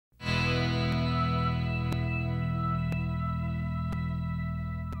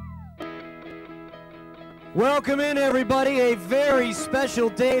Welcome in, everybody. A very special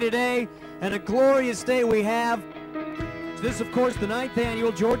day today and a glorious day we have. This, of course, the 9th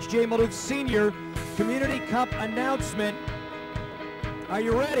annual George J. Maloff Senior Community Cup announcement. Are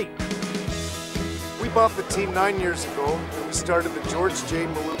you ready? We bought the team 9 years ago, and we started the George J.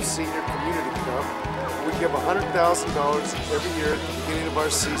 Maloff Senior Community Cup. We give $100,000 every year at the beginning of our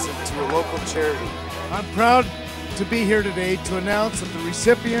season to a local charity. I'm proud to be here today to announce that the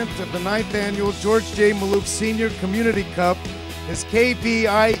recipient of the 9th annual George J. Maloff Senior Community Cup is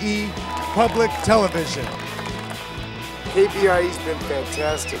KBIE Public Television. KBIE's been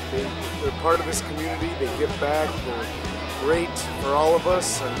fantastic. They're part of this community. They give back. They're great for all of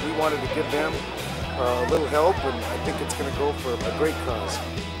us, and we wanted to give them a little help, and I think it's going to go for a great cause.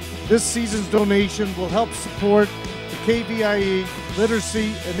 This season's donation will help support the KBIE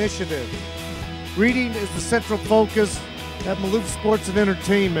Literacy Initiative. Reading is the central focus at Maloff Sports and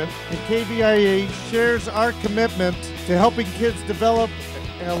Entertainment, and KBIE shares our commitment to helping kids develop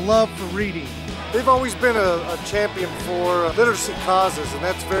a love for reading. They've always been a champion for literacy causes, and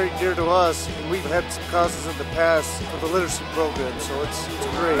that's very dear to us. And we've had some causes in the past for the literacy program, so it's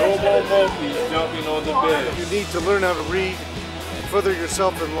great. No more monkeys jumping on the bed. You need to learn how to read and further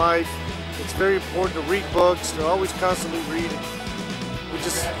yourself in life. It's very important to read books, to always constantly read. We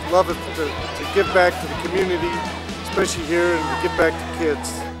just love it to give back to the community, especially here, and to give back to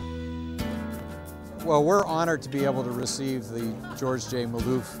kids. Well, we're honored to be able to receive the George J.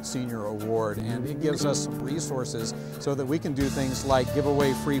 Maloff Senior Award, and it gives us some resources so that we can do things like give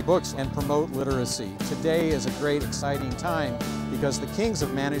away free books and promote literacy. Today is a great, exciting time because the Kings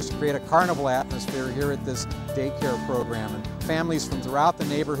have managed to create a carnival atmosphere here at this daycare program, and families from throughout the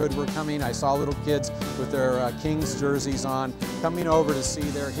neighborhood were coming. I saw little kids with their Kings jerseys on coming over to see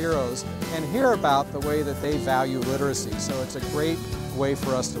their heroes and hear about the way that they value literacy. So it's a great way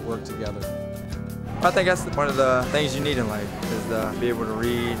for us to work together. I think that's one of the things you need in life, is to be able to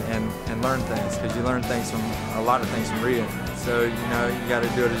read and learn things, because you learn things from a lot of things from reading. So, you know, you got to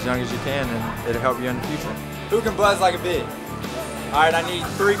do it as young as you can, and it'll help you in the future. Who can buzz like a bee? All right, I need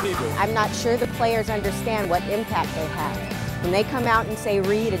 3 people. I'm not sure the players understand what impact they have. When they come out and say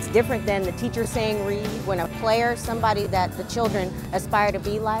read, it's different than the teacher saying read. When a player, somebody that the children aspire to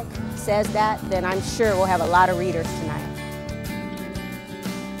be like, says that, then I'm sure we'll have a lot of readers tonight.